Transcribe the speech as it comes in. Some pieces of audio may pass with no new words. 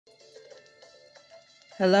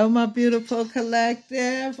Hello, my beautiful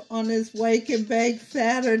collective, on this Wake and Bake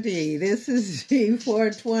Saturday. This is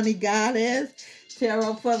G420 Goddess,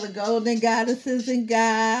 Tarot for the Golden Goddesses and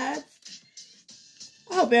Gods.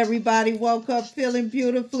 I hope everybody woke up feeling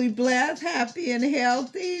beautifully blessed, happy, and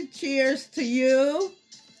healthy. Cheers to you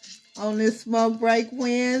on this Smoke Break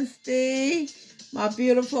Wednesday, my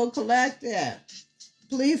beautiful collective.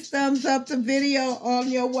 Please thumbs up the video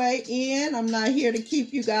on your way in. I'm not here to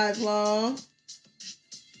keep you guys long.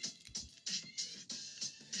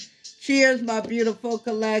 Cheers, my beautiful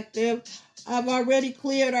collective. I've already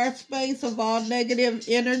cleared our space of all negative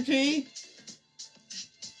energy.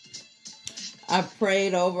 I've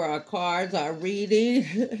prayed over our cards, our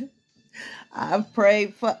reading. I've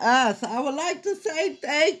prayed for us. I would like to say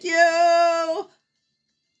thank you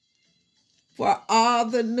for all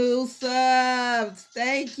the new subs.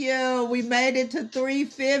 Thank you. We made it to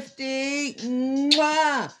 350.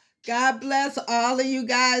 Mwah! God bless all of you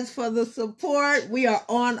guys for the support. We are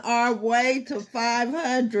on our way to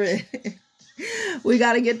 500. We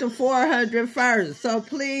got to get to 400 first. So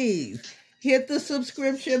please hit the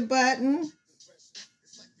subscription button.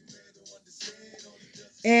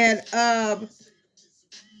 And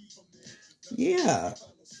yeah,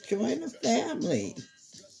 join the family.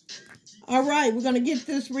 All right, we're going to get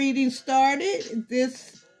this reading started.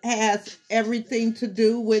 This has everything to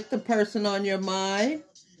do with the person on your mind.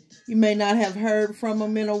 You may not have heard from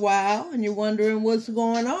them in a while, and you're wondering what's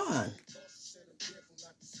going on.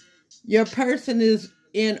 Your person is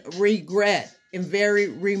in regret and very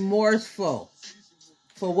remorseful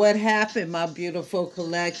for what happened, my beautiful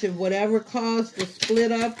collective. Whatever caused the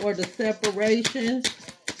split up or the separation,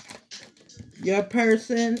 your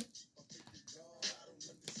person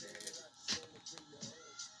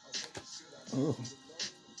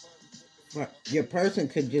your person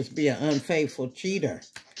could just be an unfaithful cheater.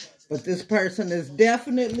 But this person is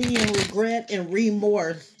definitely in regret and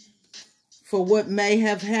remorse for what may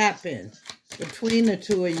have happened between the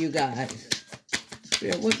two of you guys.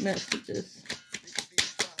 Yeah, what messages?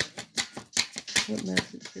 What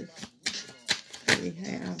messages do we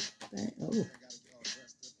have? Oh.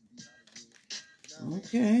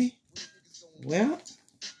 Okay. Well,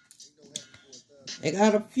 I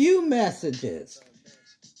got a few messages.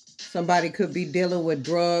 Somebody could be dealing with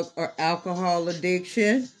drug or alcohol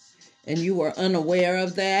addiction, and you were unaware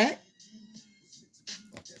of that.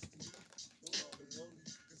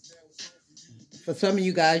 For some of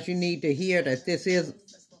you guys, you need to hear that this is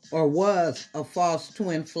or was a false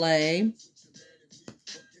twin flame.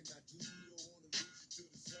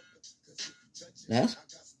 That's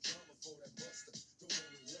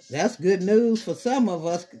good news for some of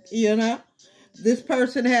us, you know. This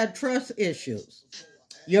person had trust issues.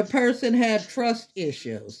 Your person had trust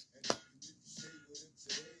issues.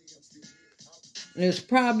 And it's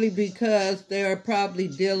probably because they're probably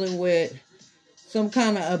dealing with some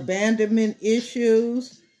kind of abandonment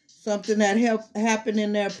issues, something that happened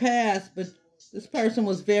in their past, but this person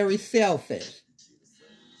was very selfish,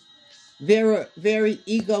 very, very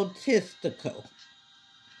egotistical.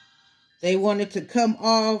 They wanted to come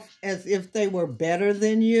off as if they were better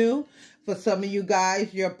than you. For some of you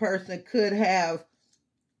guys, your person could have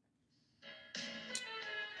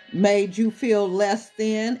made you feel less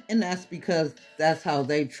than, and that's because that's how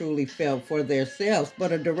they truly felt for themselves.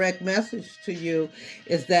 But a direct message to you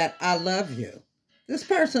is that I love you. This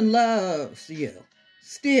person loves you.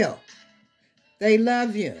 Still, they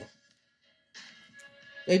love you.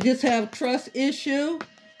 They just have trust issue.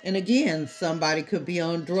 And again, somebody could be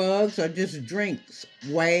on drugs or just drinks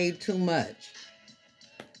way too much.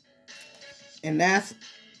 And that's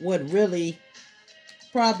what really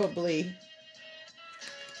probably,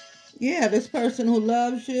 yeah, this person who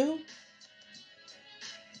loves you,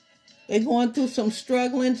 they're going through some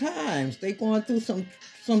struggling times. They're going through some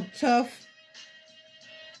tough,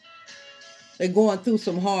 they're going through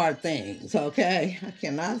some hard things, okay? I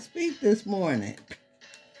cannot speak this morning.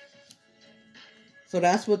 So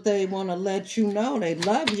that's what they want to let you know. They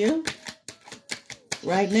love you.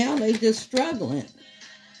 Right now, they're just struggling.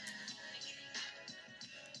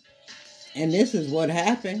 And this is what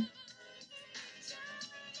happened.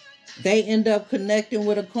 They end up connecting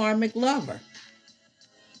with a karmic lover.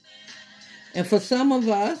 And for some of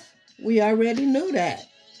us, we already knew that.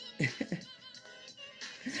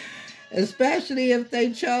 Especially if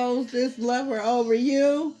they chose this lover over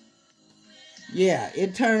you. Yeah,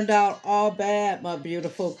 it turned out all bad, my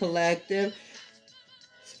beautiful collective.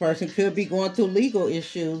 This person could be going through legal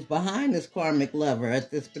issues behind this karmic lover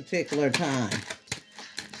at this particular time.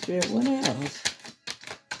 Spirit, what else?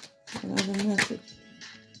 What other message?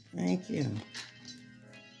 Thank you.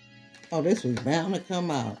 Oh, this was bound to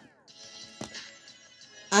come out.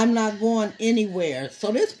 I'm not going anywhere.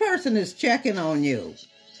 So this person is checking on you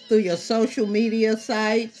through your social media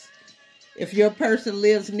sites. If your person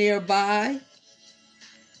lives nearby,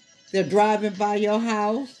 they're driving by your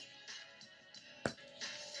house,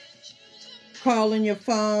 calling your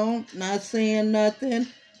phone, not saying nothing.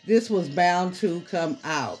 This was bound to come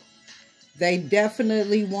out. They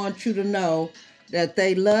definitely want you to know that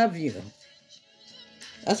they love you.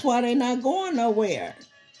 That's why they're not going nowhere.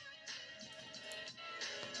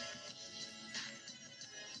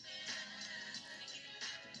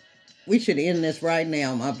 We should end this right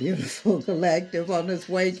now, my beautiful collective, on this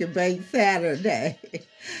Wake and Bake Saturday.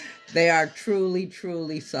 They are truly,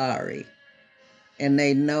 truly sorry. And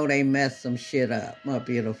they know they messed some shit up, my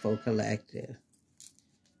beautiful collective.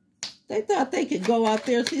 They thought they could go out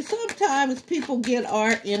there. See, sometimes people get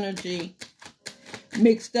our energy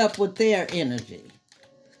mixed up with their energy.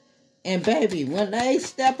 And baby, when they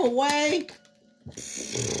step away,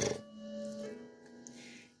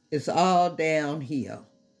 it's all downhill.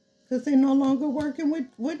 Because they're no longer working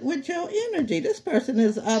with your energy. This person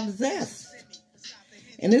is obsessed.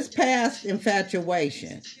 And it's past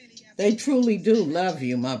infatuation. They truly do love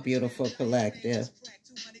you, my beautiful collective.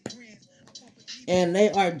 And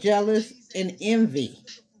they are jealous and envy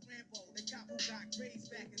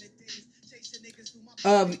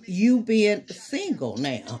of you being single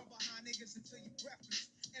now.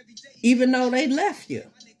 Even though they left you.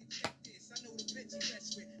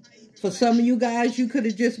 For some of you guys, you could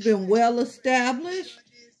have just been well established,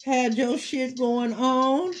 had your shit going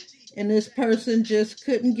on, and this person just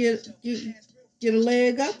couldn't get a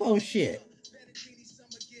leg up on shit.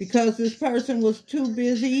 Because this person was too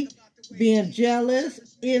busy being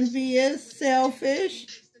jealous, envious,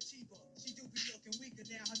 selfish,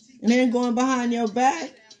 and then going behind your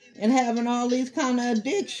back and having all these kind of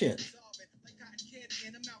addictions.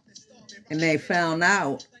 And they found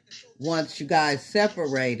out once you guys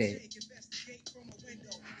separated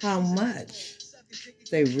how much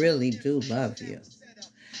they really do love you.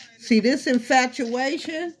 See, this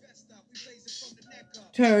infatuation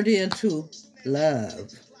turned into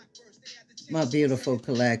love, my beautiful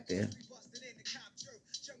collective.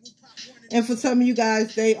 And for some of you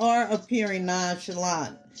guys, they are appearing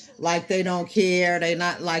nonchalant, like they don't care,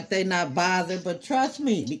 they're not bothered. But trust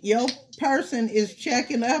me, your person is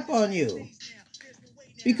checking up on you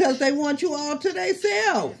because they want you all to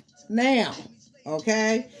themselves now.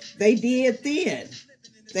 Okay? They did then.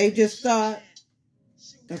 They just thought,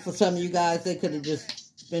 and for some of you guys, they could have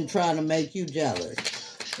just been trying to make you jealous.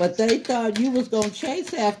 But they thought you was going to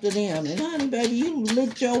chase after them. And honey, baby, you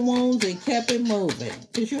licked your wounds and kept it moving.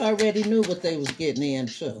 Because you already knew what they was getting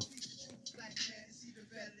into.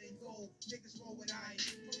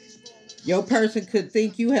 Your person could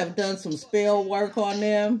think you have done some spell work on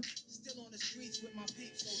them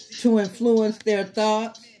to influence their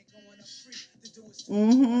thoughts.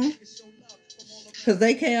 Because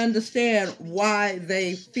they can't understand why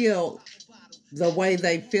they feel the way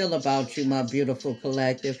they feel about you, my beautiful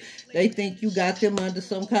collective. They think you got them under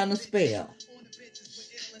some kind of spell.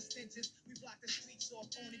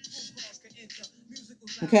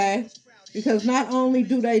 Okay? Because not only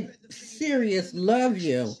do they serious love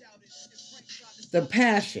you, the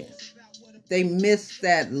passion, they miss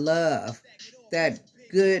that love, that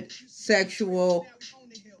good sexual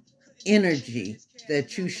energy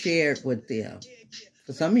that you shared with them.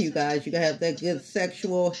 For some of you guys, you gotta have that good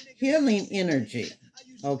sexual healing energy.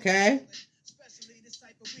 Okay?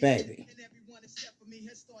 Baby.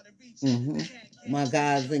 My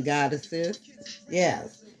gods and goddesses.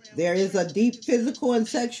 Yes. There is a deep physical and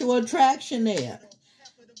sexual attraction there.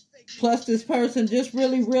 Plus, this person just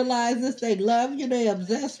really realizes they love you, they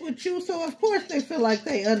obsessed with you, so of course they feel like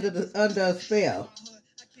they under a spell.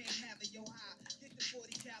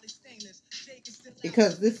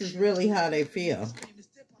 Because this is really how they feel.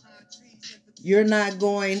 You're not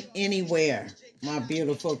going anywhere, my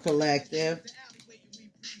beautiful collective.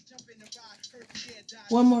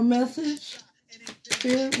 One more message.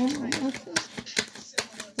 Spirit, one more message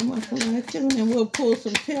for my collective, and then we'll pull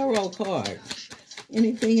some tarot cards.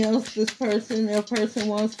 Anything else their person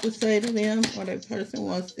wants to say to them, or their person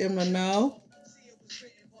wants them to know?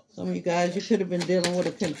 Some of you guys, you could have been dealing with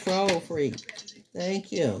a control freak.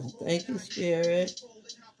 Thank you. Thank you, Spirit.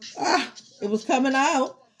 It was coming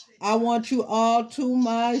out. I want you all to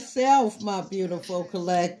myself, my beautiful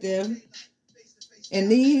collective.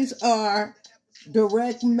 And these are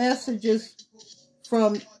direct messages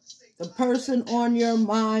from the person on your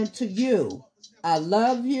mind to you. I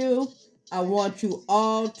love you. I want you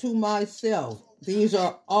all to myself. These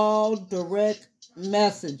are all direct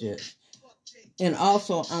messages. And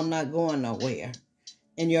also, I'm not going nowhere.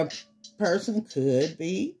 And your person could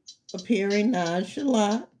be appearing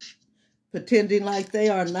nonchalant, pretending like they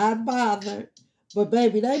are not bothered. But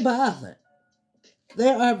baby, they bothered. They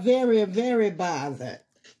are very, very bothered.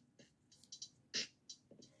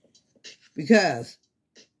 Because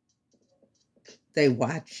they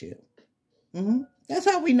watch you. That's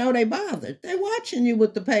how we know they bothered. They're watching you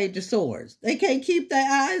with the Page of Swords. They can't keep their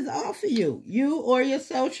eyes off of you. You or your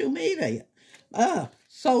social media.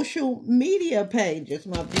 Social media pages,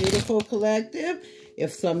 my beautiful collective.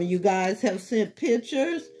 If some of you guys have sent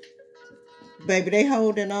pictures, baby, they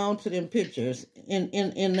holding on to them pictures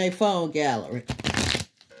in their phone gallery.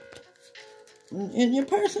 And your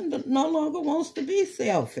person no longer wants to be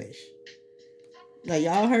selfish. Now,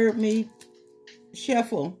 y'all heard me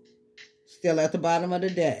shuffle. Still at the bottom of the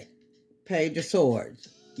deck. Page of Swords.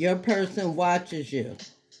 Your person watches you.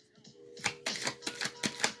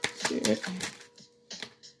 Spirit.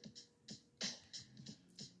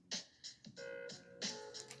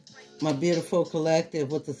 My beautiful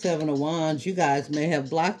collective with the Seven of Wands, you guys may have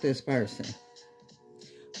blocked this person.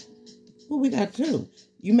 Well, we got two.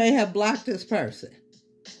 You may have blocked this person.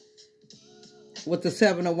 With the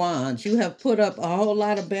Seven of Wands, you have put up a whole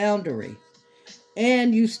lot of boundaries.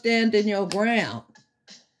 And you stand in your ground.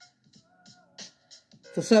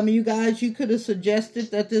 For some of you guys, you could have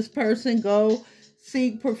suggested that this person go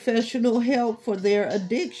seek professional help for their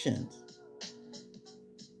addictions.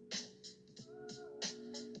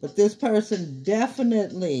 But this person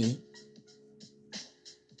definitely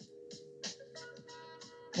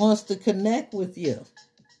wants to connect with you.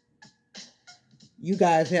 You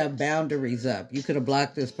guys have boundaries up. You could have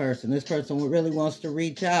blocked this person. This person really wants to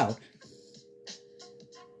reach out.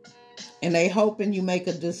 And they hoping you make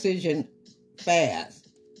a decision fast.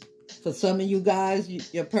 For some of you guys,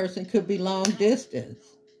 your person could be long distance.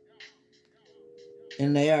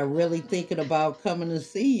 And they are really thinking about coming to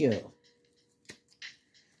see you.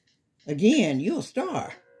 Again, you're a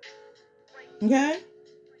star. Okay?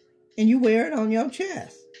 And you wear it on your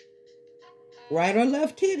chest. Right or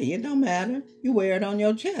left titty, it don't matter. You wear it on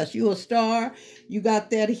your chest. You're a star. You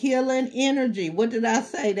got that healing energy. What did I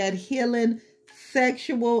say? That healing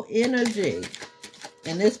sexual energy.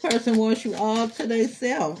 And this person wants you all to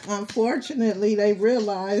themselves. Unfortunately, they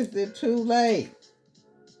realized it too late.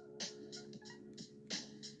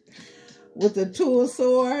 With the Two of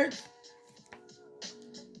Swords,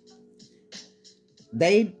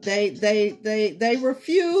 they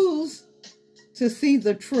refuse to see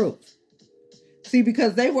the truth. See,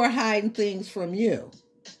 because they were hiding things from you.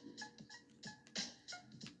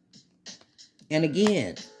 And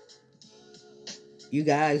again, you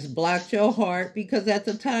guys blocked your heart because at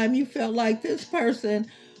the time you felt like this person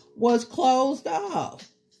was closed off.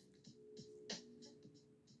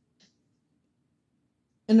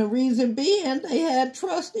 And the reason being, they had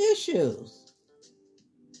trust issues.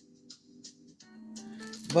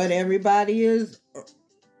 But everybody is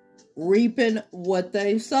reaping what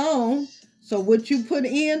they've sown. So what you put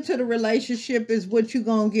into the relationship is what you're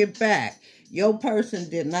going to get back. Your person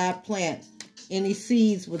did not plant any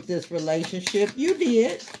seeds with this relationship. You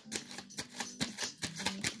did.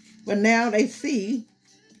 But now they see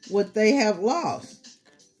what they have lost.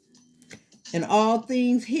 And all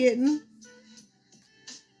things hidden,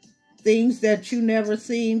 things that you never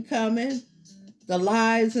seen coming, the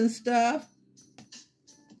lies and stuff.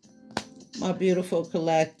 My beautiful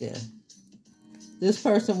collective. This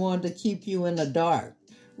person wanted to keep you in the dark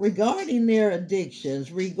regarding their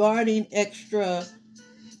addictions, regarding extra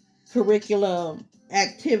curriculum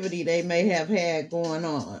activity they may have had going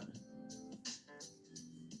on.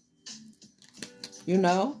 You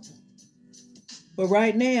know? But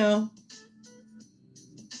right now,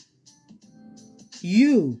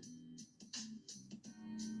 you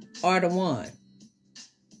are the one.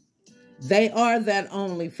 They are that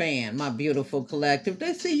only fan, my beautiful collective.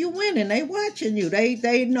 They see you winning. They watching you.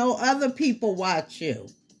 They know other people watch you.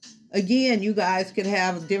 Again, you guys can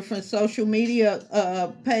have different social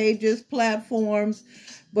media pages, platforms,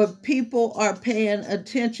 but people are paying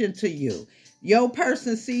attention to you. Your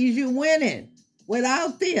person sees you winning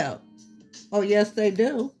without them. Oh, yes, they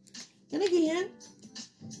do. And again,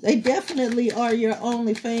 they definitely are your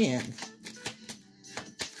only fans.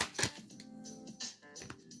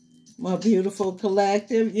 My beautiful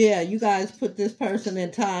collective. Yeah, you guys put this person in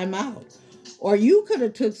timeout. Or you could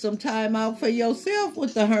have took some time out for yourself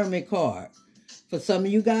with the Hermit card. For some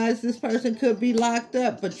of you guys, this person could be locked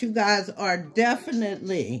up, but you guys are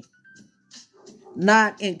definitely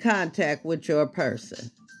not in contact with your person.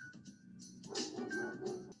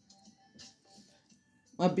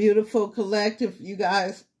 My beautiful collective, you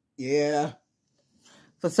guys, yeah.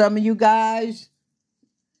 For some of you guys,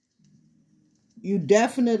 you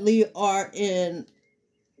definitely are in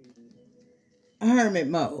hermit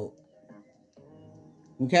mode.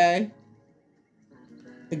 Okay?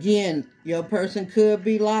 Again, your person could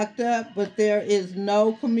be locked up, but there is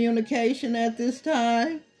no communication at this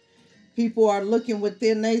time. People are looking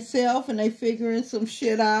within themselves and they figuring some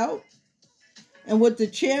shit out. And with the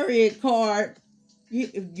Chariot card,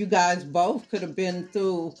 you guys both could have been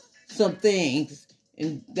through some things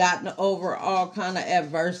and gotten over all kind of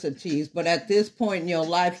adversities. But at this point in your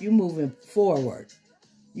life, you're moving forward.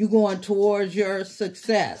 You're going towards your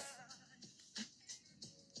success.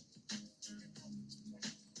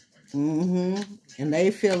 And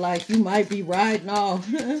they feel like you might be riding off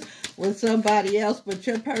with somebody else, but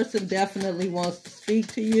your person definitely wants to speak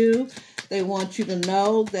to you. They want you to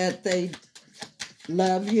know that they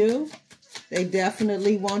love you. They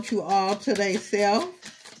definitely want you all to themselves.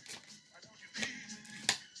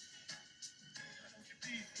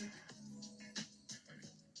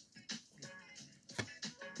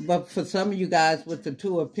 But for some of you guys with the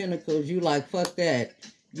Two of Pentacles, you like, fuck that.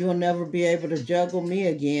 You'll never be able to juggle me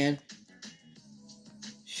again.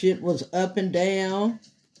 Shit was up and down.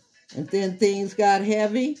 And then things got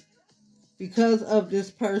heavy because of this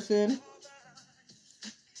person,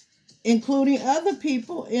 including other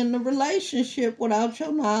people in the relationship without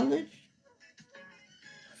your knowledge.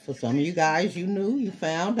 For some of you guys, you knew, you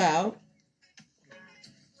found out.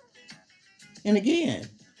 And again,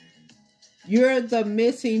 you're the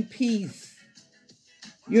missing piece.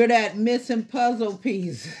 You're that missing puzzle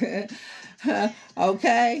piece.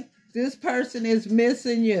 Okay? This person is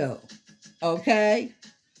missing you. Okay?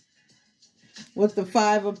 With the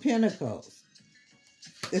Five of Pentacles.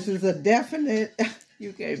 This is a definite,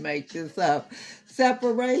 you can't make this up,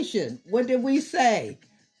 separation. What did we say?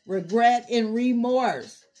 Regret and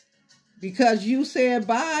remorse. Because you said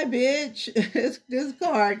bye, bitch. This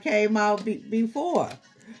card came out before.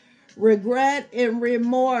 Regret and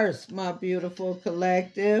remorse, my beautiful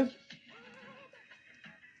collective.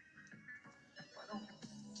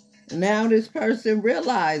 Now this person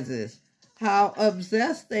realizes how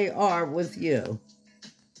obsessed they are with you.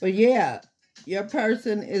 But yeah, your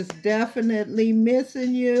person is definitely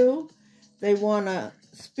missing you. They want to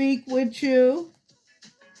speak with you.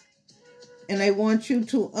 And they want you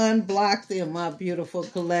to unblock them, my beautiful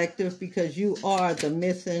collective, because you are the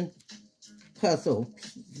missing puzzle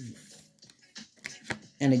piece.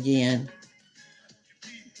 And again,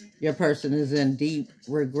 your person is in deep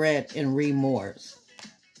regret and remorse.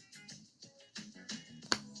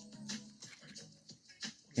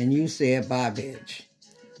 And you said, bye, bitch.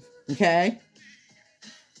 Okay?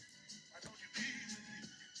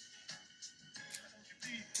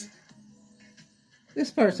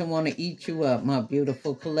 This person want to eat you up, my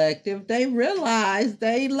beautiful collective. They realize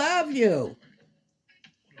they love you.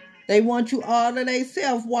 They want you all to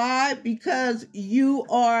themselves. Why? Because you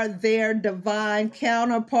are their divine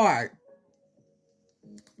counterpart.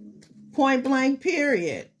 Point blank,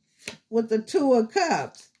 period. With the Two of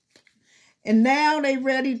Cups. And now they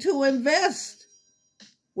ready to invest.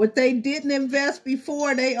 What they didn't invest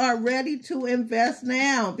before, they are ready to invest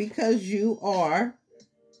now because you are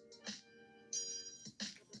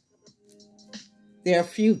their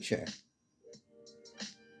future.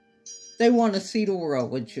 They want to see the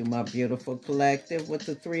world with you, my beautiful collective, with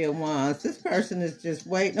the Three of Wands. This person is just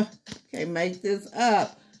waiting. Can't make this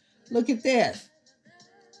up. Look at this.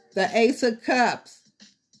 The Ace of Cups.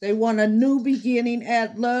 They want a new beginning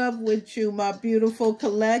at love with you, my beautiful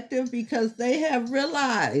collective, because they have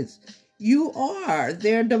realized you are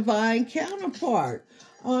their divine counterpart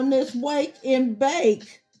on this Wake and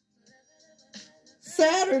Bake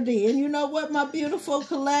Saturday. And you know what, my beautiful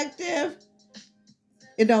collective?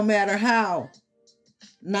 It don't matter how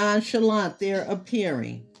nonchalant they're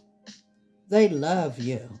appearing. They love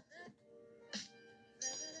you.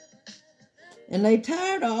 And they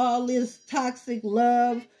tired of all this toxic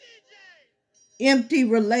love, empty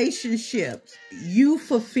relationships. You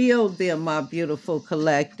fulfilled them, my beautiful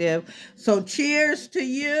collective. So cheers to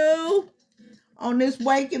you on this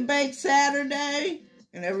Wake and Bake Saturday.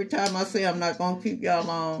 And every time I say I'm not going to keep y'all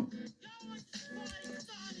on,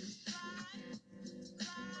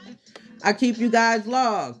 I keep you guys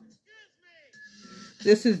logged.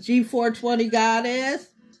 This is G420 Goddess.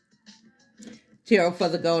 Tarot for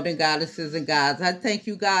the Golden Goddesses and Gods. I thank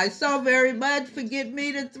you guys so very much for getting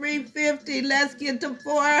me to 350. Let's get to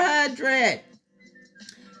 400.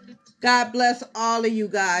 God bless all of you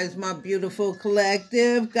guys, my beautiful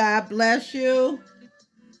collective. God bless you.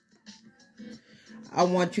 I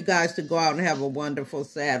want you guys to go out and have a wonderful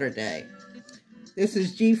Saturday. This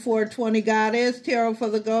is G420 Goddess, Tarot for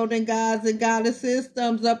the Golden Gods and Goddesses.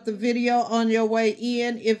 Thumbs up the video on your way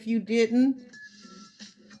in. If you didn't,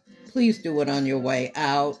 please do it on your way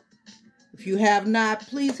out. If you have not,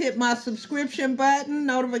 please hit my subscription button,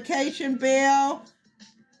 notification bell.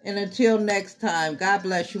 And until next time, God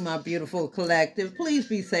bless you, my beautiful collective. Please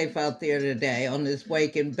be safe out there today on this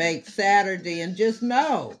Wake and Bake Saturday. And just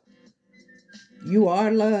know, you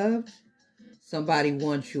are loved. Somebody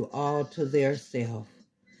wants you all to their self.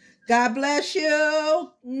 God bless you.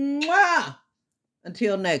 Mwah!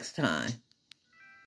 Until next time.